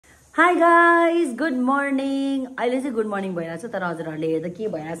Hi guys, good morning. अहिले चाहिँ good morning भइरहेछ तर हजुरहरूले हेर्दा के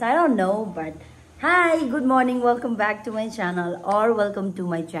भइरहेछ I don't know but hi, good morning. Welcome back to my channel or welcome to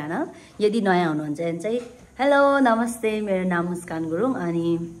my channel. यदि नयाँ हुनुहुन्छ भने चाहिँ हेलो नमस्ते, मेरो नाम मुस्कान गुरुङ अनि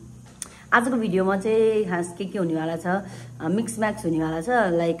आजको भिडियोमा चाहिँ खास के हुनेवाला छ मिक्स म्याक्स हुनेवाला छ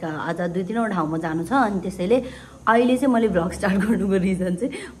लाइक आज 2-3 वटा ठाउँमा जानु छ अनि त्यसैले अहिले चाहिँ मैले भ्लग स्टार्ट गर्नुको रिजन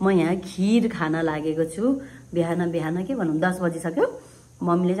चाहिँ म यहाँ खीर खान लागेको छु बिहान के भनौं 10 बजिसक्यो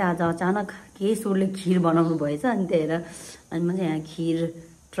मम्मीले चाहिँ आज अचानक के सोरले खीर बनाउनु भएछ अनि त्यही अनि म चाहिँ यहाँ खीर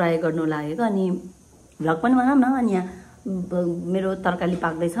ट्राई गर्नु लागेको अनि भ्लग पनि बनाऊँ न अनि यहाँ मेरो तरकारी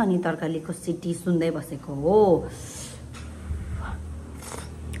पाक्दैछ अनि तरकारीको सिटी सुन्दै बसेको हो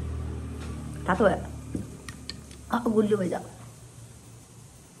तातो गुलियो भइजा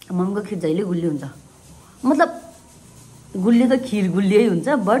मम्मीको खीर जहिले गुलियो हुन्छ मतलब गुलियो त खीर गुलियै हुन्छ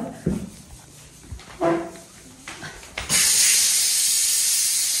बट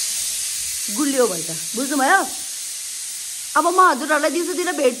गुलियो भइछ बुझ्नुभयो अब म हजुरहरूलाई दिउँसोतिर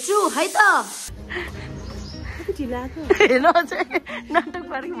भेट्छु है त हेर्नु चाहिँ नाटक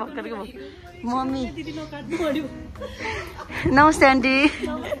पारेको भर्खरको मम्मी नमस्ते आन्टी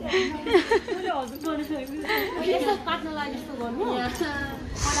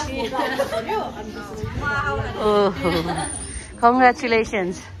ओहो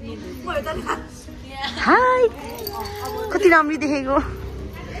कङ्ग्रेचुलेसन्स हाई कति राम्री देखेको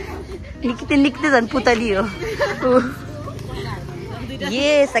निक्ते झन् पुतली हो ये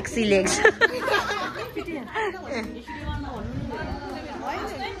सेक्सी लेग्स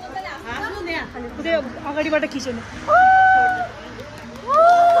अगाडिबाट खिच्नु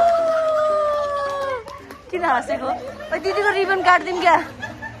किन हाँसेको दिदीको रिबन काट्दिउँ क्या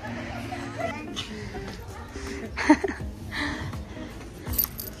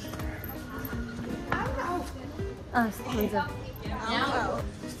हुन्छ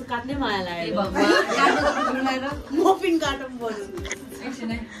काट्ने माया लाग्यो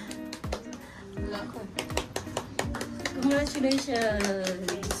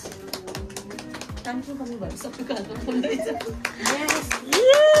Congratulations. Thank you कमी भयो सबै काट्नु पर्दैछ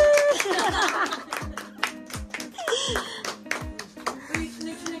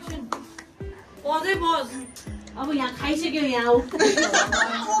पजै पज अब यहाँ खाइसक्यो यहाँ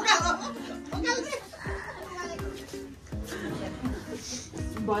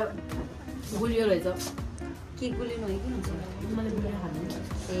गुलियो रहेछ के गुलिनु है कि हुन्छ मैले गुलियो खानु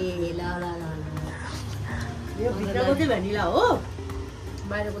ए ल यो भित्रको चाहिँ भनिला हो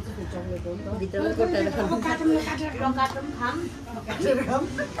बाहिरको चाहिँ चक्लेट हो नि त भित्रको कोटाएर खाम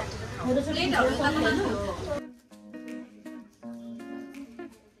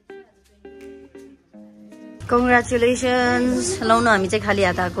कङ्ग्रेचुलेसन्स लाउनु हामी चाहिँ खाली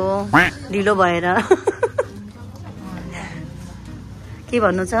हात आएको ढिलो भएर के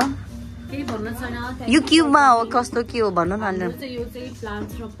भन्नु छ केही भन्नु छैन यो क्युबमा हो कस्तो के हो भन्नु न यो चाहिँ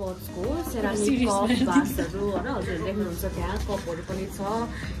प्लान्ट्स र पट्सको सेरामिक कप ग्लासहरू हैन हजुरले देख्नुहुन्छ त्यहाँ कपहरू पनि छ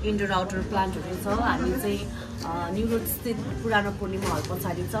इन्डोर आउटडोर प्लान्टहरू छ हामी चाहिँ न्यू रोड स्थित पुरानो पूर्णिमा हल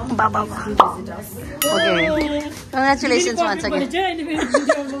पछाडि छ बाबा ओके कङ्ग्रेचुलेसन्स भन्छ के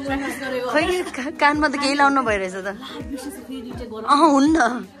खै कानमा त केही लाउनु भइरहेछ त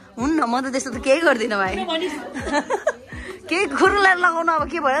हुन्न म त त्यस्तो त केही गर्दिनँ भाइ केही खुरुलाई लगाउनु अब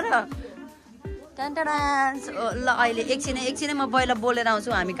के भयो र ल अहिले एकछिनै म पहिला बोलेर आउँछु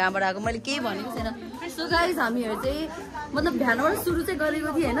हामी कहाँबाट आएको मैले केही भनेको छैन सो गाइस हामीहरू चाहिँ मतलब बिहानबाट सुरु चाहिँ गरेको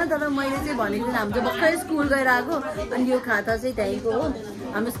थिएँ होइन तर मैले चाहिँ भनेको थिएन हामी चाहिँ भर्खरै स्कुल गएर आएको अनि यो खाता चाहिँ त्यहीँको हो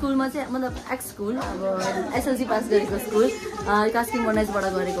हाम्रो स्कुलमा चाहिँ मतलब एक्स स्कुल अब एसएलसी पास गरेको स्कुल कास्किङ बनाइसबाट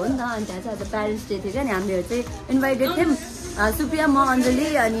गरेको हो नि त अनि त्यहाँ चाहिँ आज प्यारेन्ट्स डे थियो क्या अनि हामीहरू चाहिँ इन्भाइटेड थियौँ सुप्रिया म अञ्जली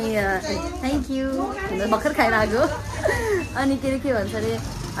अनि थ्याङ्क यू भर्खर खाएर आएको अनि के भन्छ अरे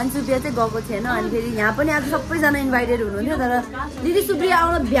अनि सुप्रिया चाहिँ गएको थिएन अनि फेरि यहाँ पनि आज सबैजना इन्भाइटेड हुनुहुन्थ्यो तर दिदी सुप्रिया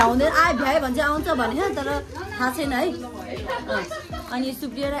आउन भ्याउँदैन भ्यायो भने चाहिँ आउँछ भने तर थाहा छैन है अनि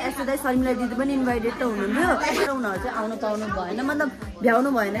सुप्रिया र एसोदाई शर्मिला दिदी पनि इन्भाइटेड त हुनुहुन्थ्यो तर उनीहरू चाहिँ आउनु पाउनु भएन मतलब भ्याउनु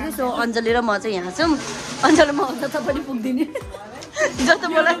भएन कि सो अञ्जली र म चाहिँ यहाँ छौँ अञ्जली म जता पनि पुग्दिने जता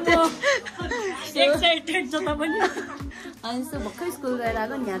मलाई अनि सो भर्खर स्कुल गएर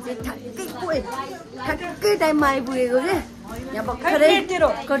आएको नि यहाँ चाहिँ ठ्याक्कै टाइममा आइपुगेको क्या यहाँ भर्खरै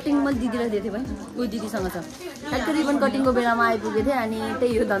कटिङ मैले दिदीलाई दिएको थिएँ भाइ कोही दिदीसँग छ ठ्याक्कै रिबन कटिङको बेलामा आइपुगेको थिएँ अनि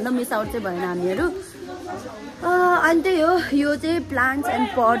त्यही हो धन्दा मिस आउट चाहिँ भएन हामीहरू अनि त्यही हो यो चाहिँ प्लान्ट्स एन्ड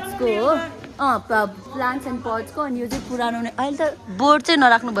पट्सको हो प्लान्ट्स एन्ड पट्सको अनि यो चाहिँ पुरानो अहिले त बोर्ड चाहिँ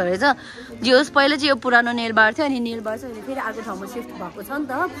नराख्नु भयो रहेछ जे होस् पहिला चाहिँ यो पुरानो नेल बार थियो अनि नेल बार चाहिँ अहिले फेरि अर्को ठाउँमा सिफ्ट भएको छ नि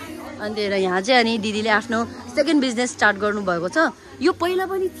त अनि त्यही यहाँ चाहिँ अनि दिदीले आफ्नो सेकेन्ड बिजनेस स्टार्ट गर्नुभएको छ यो पहिला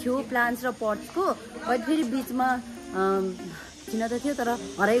पनि थियो प्लान्ट्स र पट्सको बट फेरि बिचमा एकछिन त थियो तर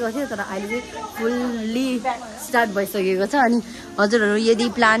हराइगएको थियो तर अहिले चाहिँ फुल्ली स्टार्ट भइसकेको छ। अनि हजुरहरू यदि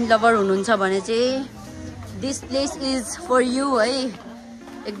प्लान्ट लभर हुनुहुन्छ भने चाहिँ this place is for you है।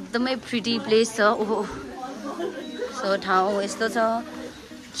 एकदमै प्रिटी प्लेस छ। ओहो सो ठाउँ यस्तो छ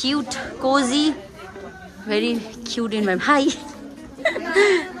cute cosy very cute environment high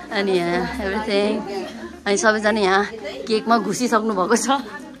अनि यहाँ एभ्रिथिङ। अनि सबैजना यहाँ केकमा घुसिसक्नु भएको छ।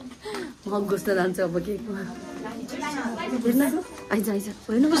 म घुस्न जान्छु अब केकमा। हेर्नु आइज आइज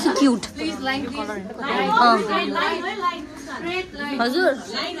हेर्नु कस्तो क्युट। हजुर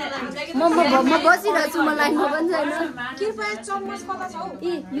म बसिरहेको छु। म लाइनमा पनि छैन।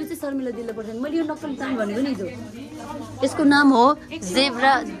 ए यो चाहिँ शर्मिला दिदीले पर्छ। मैले यो नक्कली प्लान्ट भनेको नि हिजो। यसको नाम हो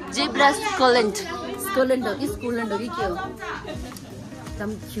जेब्रा स्कोलेन्ट हो कि स्कोलेन्ट हो कि के हो।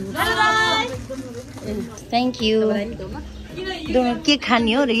 एकदम क्यूट। Thank you. दोनों के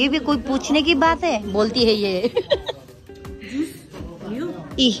खानी हो ये भी कोई पूछने की बात है बोलती है ये।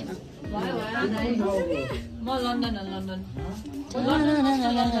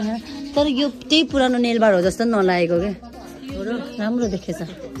 तर यो त्यही पुरानो नेलबार हो जस्तो नलागेको के। राम्रो देखेछ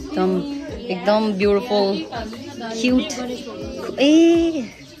एकदम ब्युटिफुल क्यूट ए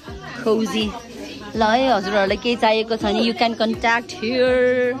कोजी। ल है हजुरहरूलाई केही चाहिएको छ भने you can contact here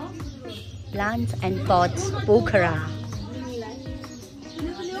plants and puts Pokhara.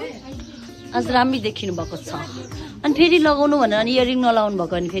 आज राम्रै देखिनु भएको छ। अनि फेरि लगाउनु भनेर अनि इयरिङ नलाउनु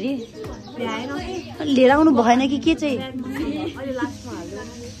भएको अनि फेरि लिएर आउनु भएन कि के चाहिँ।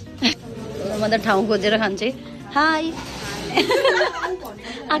 म त ठाउँ खोजेर खान्छु। हाई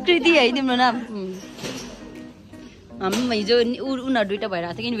आकृति है तिम्रो नाम। हामी हिजो उनीहरू दुइटा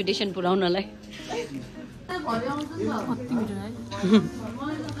भइरहेको थियो कि इन्भिटेसन पुऱ्याउनलाई।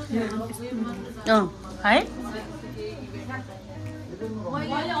 है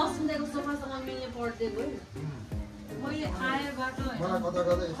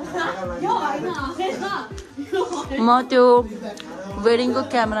म त्यो वेडिङको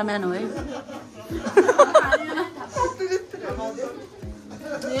क्यामेराम्यान हो है।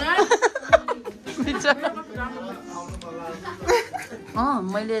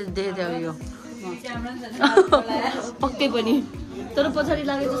 मैले दिएँ यो पक्कै पनि तर पछाडि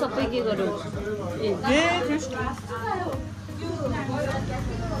लागेको सबै के गरौँ।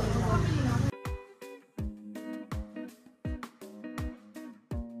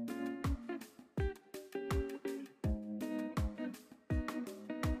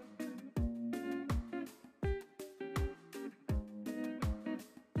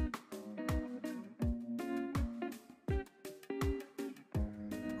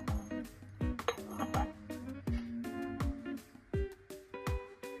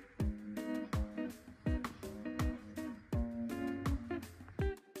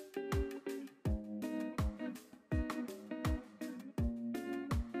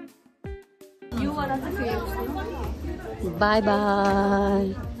 बाई बाई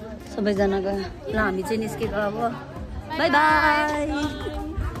सबैजनाको। ल हामी चाहिँ निस्केको अब। बाई बाई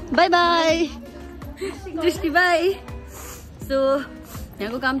बाई बाई दृष्टि बाई। सो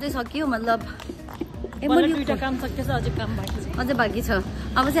यहाँको काम चाहिँ सकियो मतलब काम सकिएछ अझै बाँकी छ।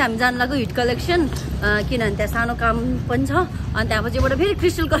 अब चाहिँ हामी जानु लाग्यो हिट कलेक्सन किनभने त्यहाँ सानो काम पनि छ। अनि त्यहाँपछिबाट फेरि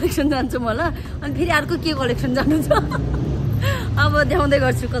क्रिस्टल कलेक्सन जान्छु म ल। अनि फेरि अर्को के कलेक्सन जानु छ अब देखाउँदै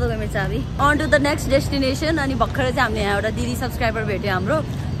गर्छु कता गयो मेरो चाबी। On to the next destination. अनि भर्खर चाहिँ हामीले यहाँ एउटा दिदी सब्सक्राइबर भेट्यो हाम्रो।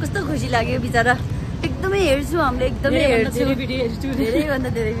 कस्तो खुसी लाग्यो बिचरा। एकदमै हेर्छु हामीले एकदमै हेर्छु धेरैभन्दा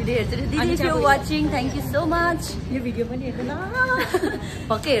धेरै भिडियो हेर्छु। दिदी if you watching thank you so much. यो भिडियो पनि हेर्नु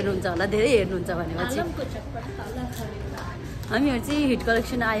पक्कै हेर्नुहुन्छ होला धेरै हेर्नुहुन्छ भनेपछि। हामीहरू चाहिँ हिट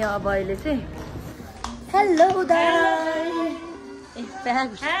कलेक्सन आयो अब अहिले चाहिँ। हेलो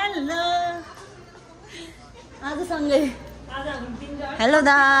हेलो आजसँगै हेलो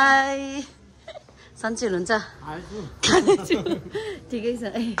दाई सन्चै हुनुहुन्छ? ठिकै छ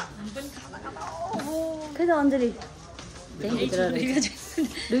है। खै त अञ्जली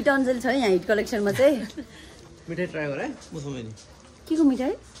दुईटा अञ्जली छ है यहाँ हिट कलेक्सनमा चाहिँ। मिठाई ट्राई गरे के को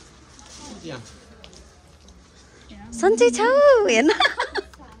मिठाई? सन्चै छौ हेर्न।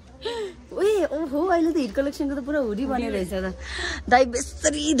 ओए ओहो अहिले त हिट कलेक्सनको त पुरा हुडी बनेर रहेछ त। दाइ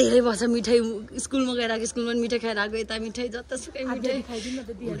बेसरी धेरै भएछ मिठाई। स्कुलमा गएर आएको स्कुलमा मिठाई खाएर आएको यता मिठाई जतासुकै मिठाई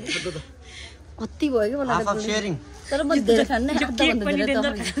कति भयो कि मलाई तर म धेरै खान्नै।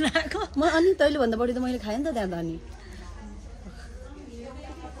 म अनि तैँले भन्दा बढी त मैले खाएँ नि त त्यहाँ त। अनि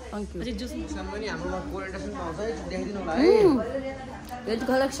हिट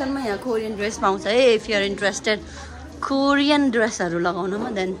कलेक्सनमा यहाँ कोरियन ड्रेस पाउँछ है। If you are interested Korean ड्रेसहरू लगाउनमा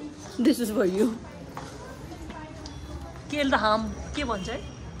then this is for you. के त हाम के भन्छ है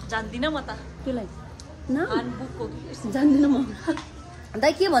जान्दिनँ म त। त्यसलाई हानबुकको जान्दिनँ म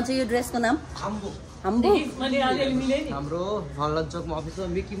दाइ के भन्छ यो ड्रेसको नाम हाम्बो मैले अलिअलि मिले नि हाम्रो भनलन चोकमा अफिस छ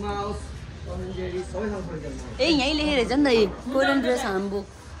मिकी माउस ए यहीँ लेखेर रहेछ नि त यो कोरियन ड्रेस हाम्बो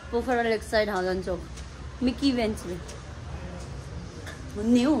पोखरा लेक साइड हलन चोक मिकी इभेन्ट्स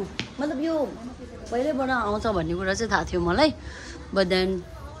भन्ने हो मतलब यो पहिल्यैबाट आउँछ भन्ने कुरा चाहिँ थाहा थियो मलाई बट देन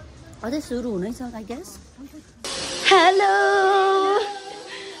अझै सुरु हुनै छ आई गेस हेलो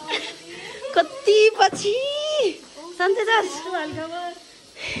कति पछि सन्ते दास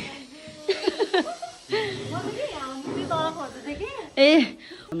ए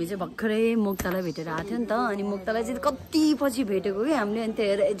हामी चाहिँ भर्खरै मुक्तालाई भेटेर आएको थियो नि त अनि मुक्तालाई चाहिँ कति पछि भेटेको कि हामीले अनि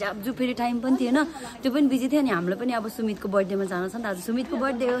त्यही जाब्जु फेरि टाइम पनि थिएन त्यो पनि बिजी थियो अनि हामीलाई पनि अब सुमितको बर्थडेमा जानु छ नि त आज सुमितको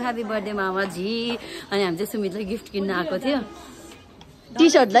बर्थडे हो ह्याप्पी बर्थडे मामाजी अनि हामी चाहिँ सुमितलाई गिफ्ट किन्न आएको थियो टी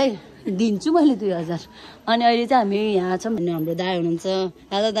सर्टलाई दिन्छु मैले 2000 अनि अहिले चाहिँ हामी यहाँ छौँ भन्ने हाम्रो दाई हुनुहुन्छ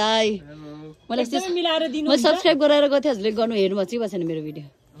हेलो दाई मैले सब्सक्राइब गराएर गएको थिएँ हजुरले गर्नु हेर्नु भएको छैन मेरो भिडियो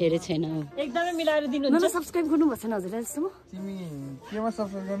हेरेको छैन एकदमै मिलाएर दिनु मलाई सब्सक्राइब गर्नु भएको छैन हजुरले जस्तो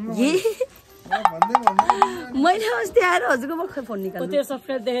मैले अस्ति आएर हजुरको भर्खर फोन निकाल्नु त्यो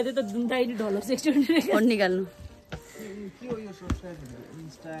सब्सक्राइब देखाइदियो त दाइले $60 फोन निकाल्नु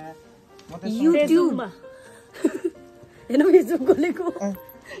युट्युबमा हेर्नु फेसबुक खोलेको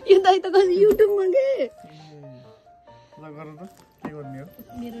यो दाइ त युट्युबमा के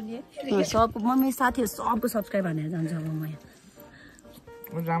सब मम्मी साथीहरू सबको सब्सक्राइब हानेर जान्छ अब म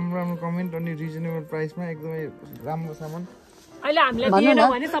राम्रो राम्रो कमेन्ट अनि रिजनेबल प्राइसमा एकदमै राम्रो सामान अहिले हामीलाई दिएन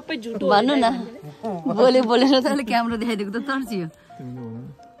भने सबै झुटो भन्नु न बोलेर त अहिले क्यामेरा देखाइदिएको त तर्सियो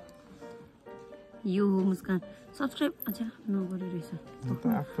यो मुस्कान सब्सक्राइब अच्छा नगरे रहेछ त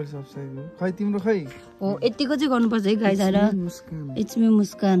आफै सब्स्क्राइब खै तिम्रो खै हो यतिको चाहिँ गर्नुपर्छ है गाइस आएर इट्स मी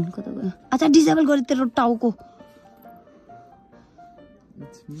मुस्कान कता गयो अच्छा डिसेबल गरे तेरो टाउको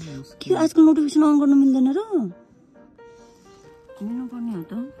के आजकल नोटिफिकेसन अन गर्न मिल्दैन र मिल्नु पर्ने हो त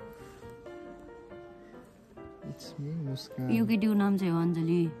यो केटीको नाम चाहिँ हो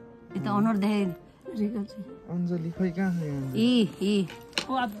अञ्जली यता अनुहार देखाइरहेको छ अञ्जली खै कहाँ छ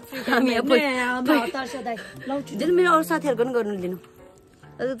मेरो अरू साथीहरूको पनि गर्नु दिनु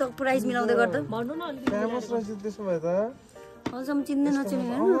त प्राइस मिलाउँदै गर्दा अझसम्म चिन्दै नचिने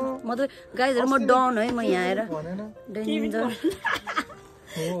होइन म त गाइजहरू म डन है म यहाँ आएर डेन्जर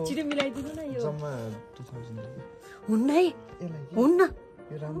हुन्न है हुन्न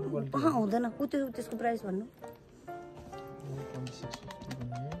हुँदैन त्यसको प्राइस भन्नु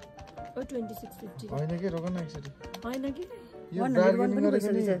 2650 होइन के रोक न एकचोटि होइन कि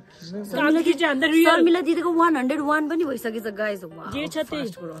शर्मिला दिदीको 101 पनि भइसकेछ गाइस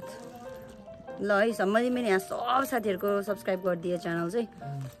ल है सम्बन्धी मेरो यहाँ सब साथीहरूको सब्सक्राइब गरिदिए च्यानल चाहिँ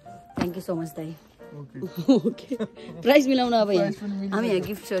थ्याङ्क यू सो मच दाइ ओके प्राइस मिलाउन अब यहाँ हामी यहाँ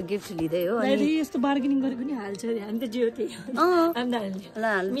गिफ्ट लिँदै हो अनि यस्तो बार्गेनिङ गरेको नि हाल्छ हामी त जियो थिए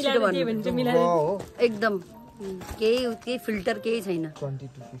एकदम केही फिल्टर केही छैन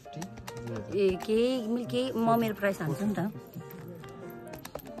 2250 ए केही म मेरो प्राइस हाल्छु नि त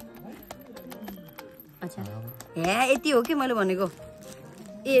अच्छा हे यति हो कि मैले भनेको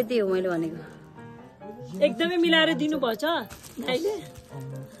यति हो मैले भनेको एकदमै मिलाएर दिनुपर्छ दाइले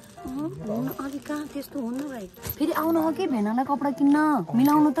अलि कहाँ त्यस्तो हुन्न भाइ फेरि आउनु हो कि भेनालाई कपडा किन्न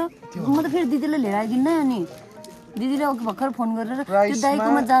मिलाउनु त म त फेरि दिदीलाई लिएर आइदिन्न अनि दिदीले अघि भर्खर फोन गरेर त्यो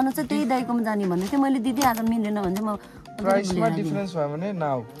दाइकोमा जानु छ त्यही दाइकोमा जाने भन्दै थिएँ मैले दिदी आज मिल्दैन भने चाहिँ म प्राइसमा डिफरेन्स भयो भने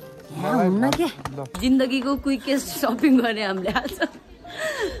नाउ हुन्न के जिन्दगीको क्विकेस्ट सपिङ गर्ने हामीले आज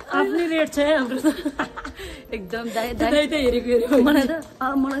आफ्नै रेट छ हाम्रो त एकदम दाइ त हेरेको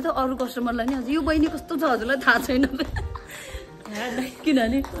मलाई त अरू कस्टमरलाई नि यो बहिनी कस्तो छ हजुरलाई थाहा छैन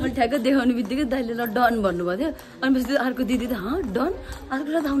किनभने मैले ठ्याक्क देखाउने बित्तिकै दाइले ल डन भन्नुभएको थियो अनि पछि अर्को दिदी त डन अर्को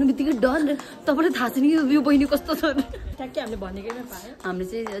रात आउने बित्तिकै डन तपाईँलाई थाहा छैन कि यो बहिनी कस्तो छ ठ्याक्कै हामीले भनेकैमा पायौँ हामीले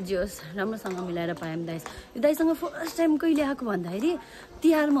चाहिँ जियोस् राम्रोसँग मिलाएर पायौँ दाइ यो दाइसँग फर्स्ट टाइम कहिले आएको भन्दाखेरि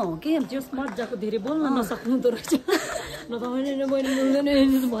तिहारमा हो कि जियोस् मजाको धेरै बोल्न नसक्नु हुँदो रहेछ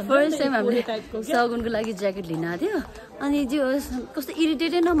फर्स्ट टाइम हामीले सगुनको लागि ज्याकेट लिन आएको थियो अनि जियोस् कस्तो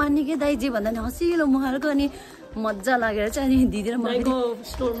इरिटेटै नमान्ने के दाइ जे भन्दा नि हँसिलो मुहारको अनि मजा लागेर चाहिँ अनि दिदी र म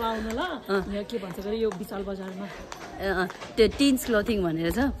स्टोरमा आउनु ल यहाँ के भन्छ यो विशाल बजारमा त्यो टिन्स क्लोथिङ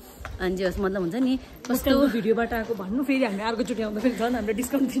भनेर छ अनि जस मतलब हुन्छ नि कस्तो भिडियोबाट आएको भन्नु फेरि हामी अर्कोचोटि आउँदा फेरि झन् हामीले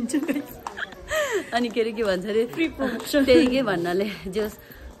डिस्काउन्ट दिन्छौँ अनि के भन्छ अरे फ्री प्रमोसन त्यही के भन्नाले जस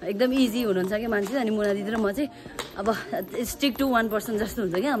एकदम इजी हुनुहुन्छ कि मान्छे अनि मुना दिदी र म चाहिँ अब स्टिक टु 1% जस्तो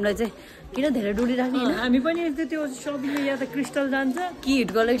हुन्छ कि हामीलाई चाहिँ किन धेरै डुलिराख्ने होइन हामी पनि त्यो सपिङमा या त क्रिस्टल जान्छ किट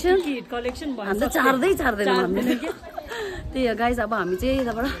कलेक्सन हामी त चार्दैन हामीले त्यही हो गाइस अब हामी चाहिँ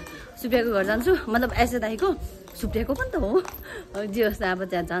यताबाट सुपियाको घर जान्छु मतलब एसे दाइको सुप्रियाको पनि त हो जे होस् अब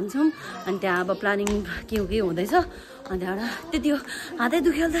त्यहाँ जान्छौँ अनि त्यहाँ अब प्लानिङ के हुँदैछ अनि त्यहाँबाट त्यति हो हातै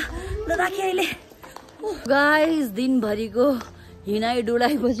दुख्यो त ल राखेँ अहिले गाइस दिनभरिको हिँडाइ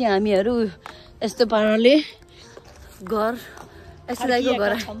डुलाइपछि हामीहरू यस्तो पाराले घर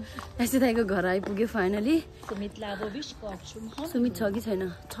यस्तो दाइको घर आइपुग्यो फाइनली सुमित छ कि छैन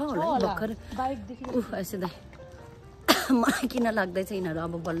छ होला भर्खर यस्तो दाइ मलाई किन लाग्दैछ यिनीहरू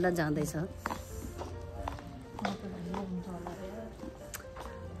अब बल्ल जाँदैछ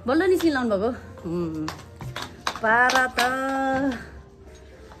बल्ल निस्किलाउनु भएको पारा त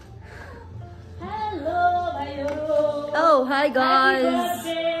Oh, hi guys.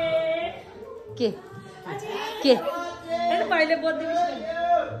 के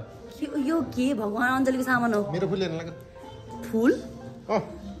यो के भगवान अञ्जलीको सामान हो मेरो फुल हेर्न लाग्यो फुल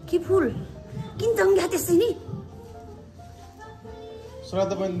के फुल किन जङ्ग्या त्यसै नि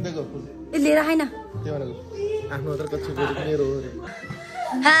श्राद्ध पनि दिएको फुल ए लिएर आएन त्यो भनेको आफ्नो मात्र कच्ची मेरो हो रे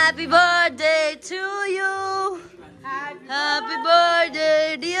Happy birthday to you. Happy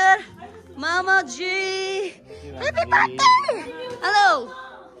birthday dear Mama G. Happy birthday. Hello.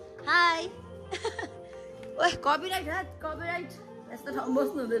 Hi. Wait, copyright hat, copyright. यस्तो ठाउँ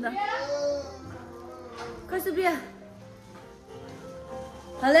बस्नु हुँदैन खै सुप्रिया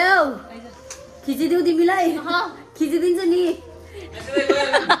हेलो खिचिदिउ तिमीलाई खिचिदिन्छु नि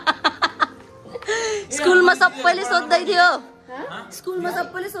स्कुलमा सबैले सोध्दै थियो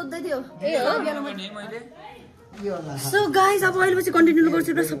सो गाइस अब अहिले पछि कन्टिन्यू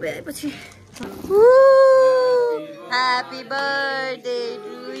गर्छु र सबै आएपछि happy birthday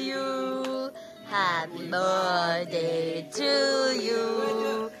to you Happy birthday to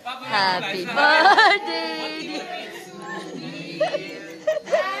you. Happy birthday.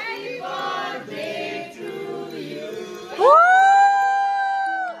 Happy birthday to you. Woo!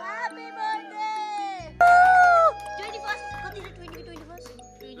 Happy birthday. Woo! 21st.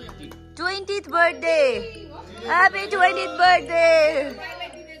 20th birthday. Happy 20th birthday.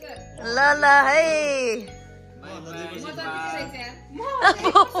 Lala, hey.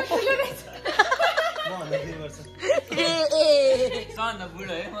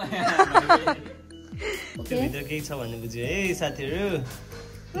 भित्र केही छ भन्ने बुझ्यो है साथीहरू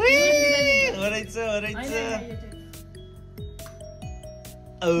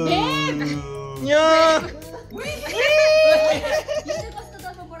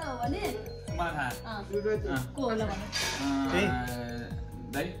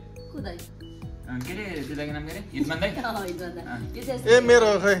के रे त्यो दाइको नाम के रे हितमान दाइ ए मेरो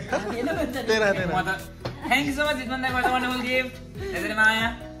खै तेरा थ्याङ्क यू सो मच हितमान दाइ फर द वन्डरफुल गिफ्ट यसरी माया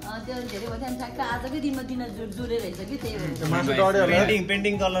त्यो धेरै भयो त्यहाँ ठ्याक्क आजकै दिनमा दिन जुरे रहेछ कि त्यही पेन्टिङ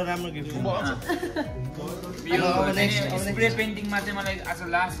पेन्टिङ कलर राम्रो गिफ्ट स्प्रे पेन्टिङमा चाहिँ मलाई आज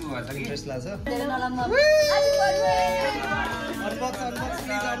लास्ट उ भन्छ कि इन्ट्रेस्ट लाग्छ धेरै नराम्रो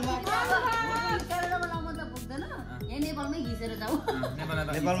नेपालमै घिसेर जाऊ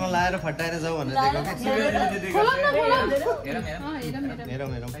नेपालमा लाएर फटाएर जाऊ भनेर दिएको हेरौँ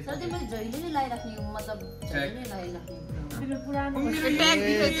जहिले नै लगाइराख्ने मतलब जहिले लगाइराख्ने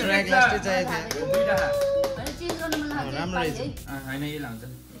चेन्ज गर्न मन लाग्छ राम्रो रहेछ होइन यही लाउँछ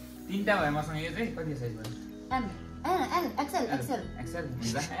तीनटा भयो मसँग यो चाहिँ कति साइज भयो एक्सेल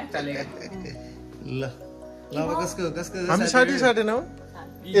चलेगा ल ल कसको हामी साटी नौ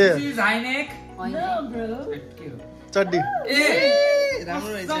ए हाइनेक चड्डी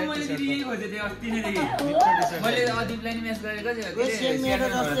राम्रो रहेछ मैले यही खोजे थिएँ अस्ति नै देखि मैले अदिपलाई नि मेस गरेको थिएँ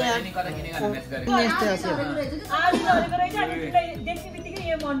कता किनेको मेस गरेको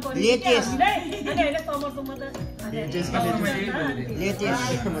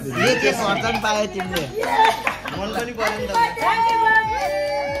पायो तिमीले मन पनि पर्यो नि त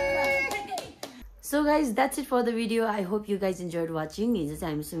So guys, that's it for the video. I hope you guys enjoyed watching. हिजो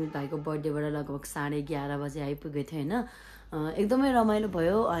चाहिँ हामी सुमित भाइको बर्थडेबाट लगभग 11:30 बजे आइपुगेको थियो हैन एकदमै रमाइलो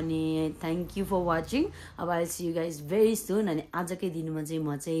भयो अनि थ्याङ्क यू फर वाचिङ अब I C you guys very सुन अनि आजकै दिनमा चाहिँ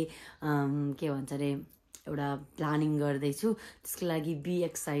म चाहिँ के भन्छ अरे एउटा प्लानिङ गर्दैछु त्यसको लागि बी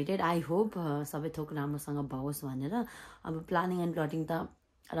एक्साइटेड आई होप सबै थोक राम्रोसँग भओस् भनेर अब प्लानिङ एन्ड प्लटिङ त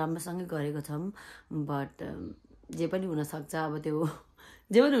राम्रोसँगै गरेको छौँ बट जे पनि हुनसक्छ अब त्यो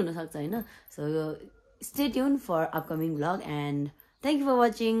जे पनि हुनसक्छ होइन so stay tune for upcoming vlog and thank you for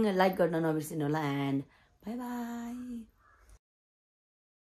watching like गर्न नबिर्सिनु होला एन्ड बाई बाई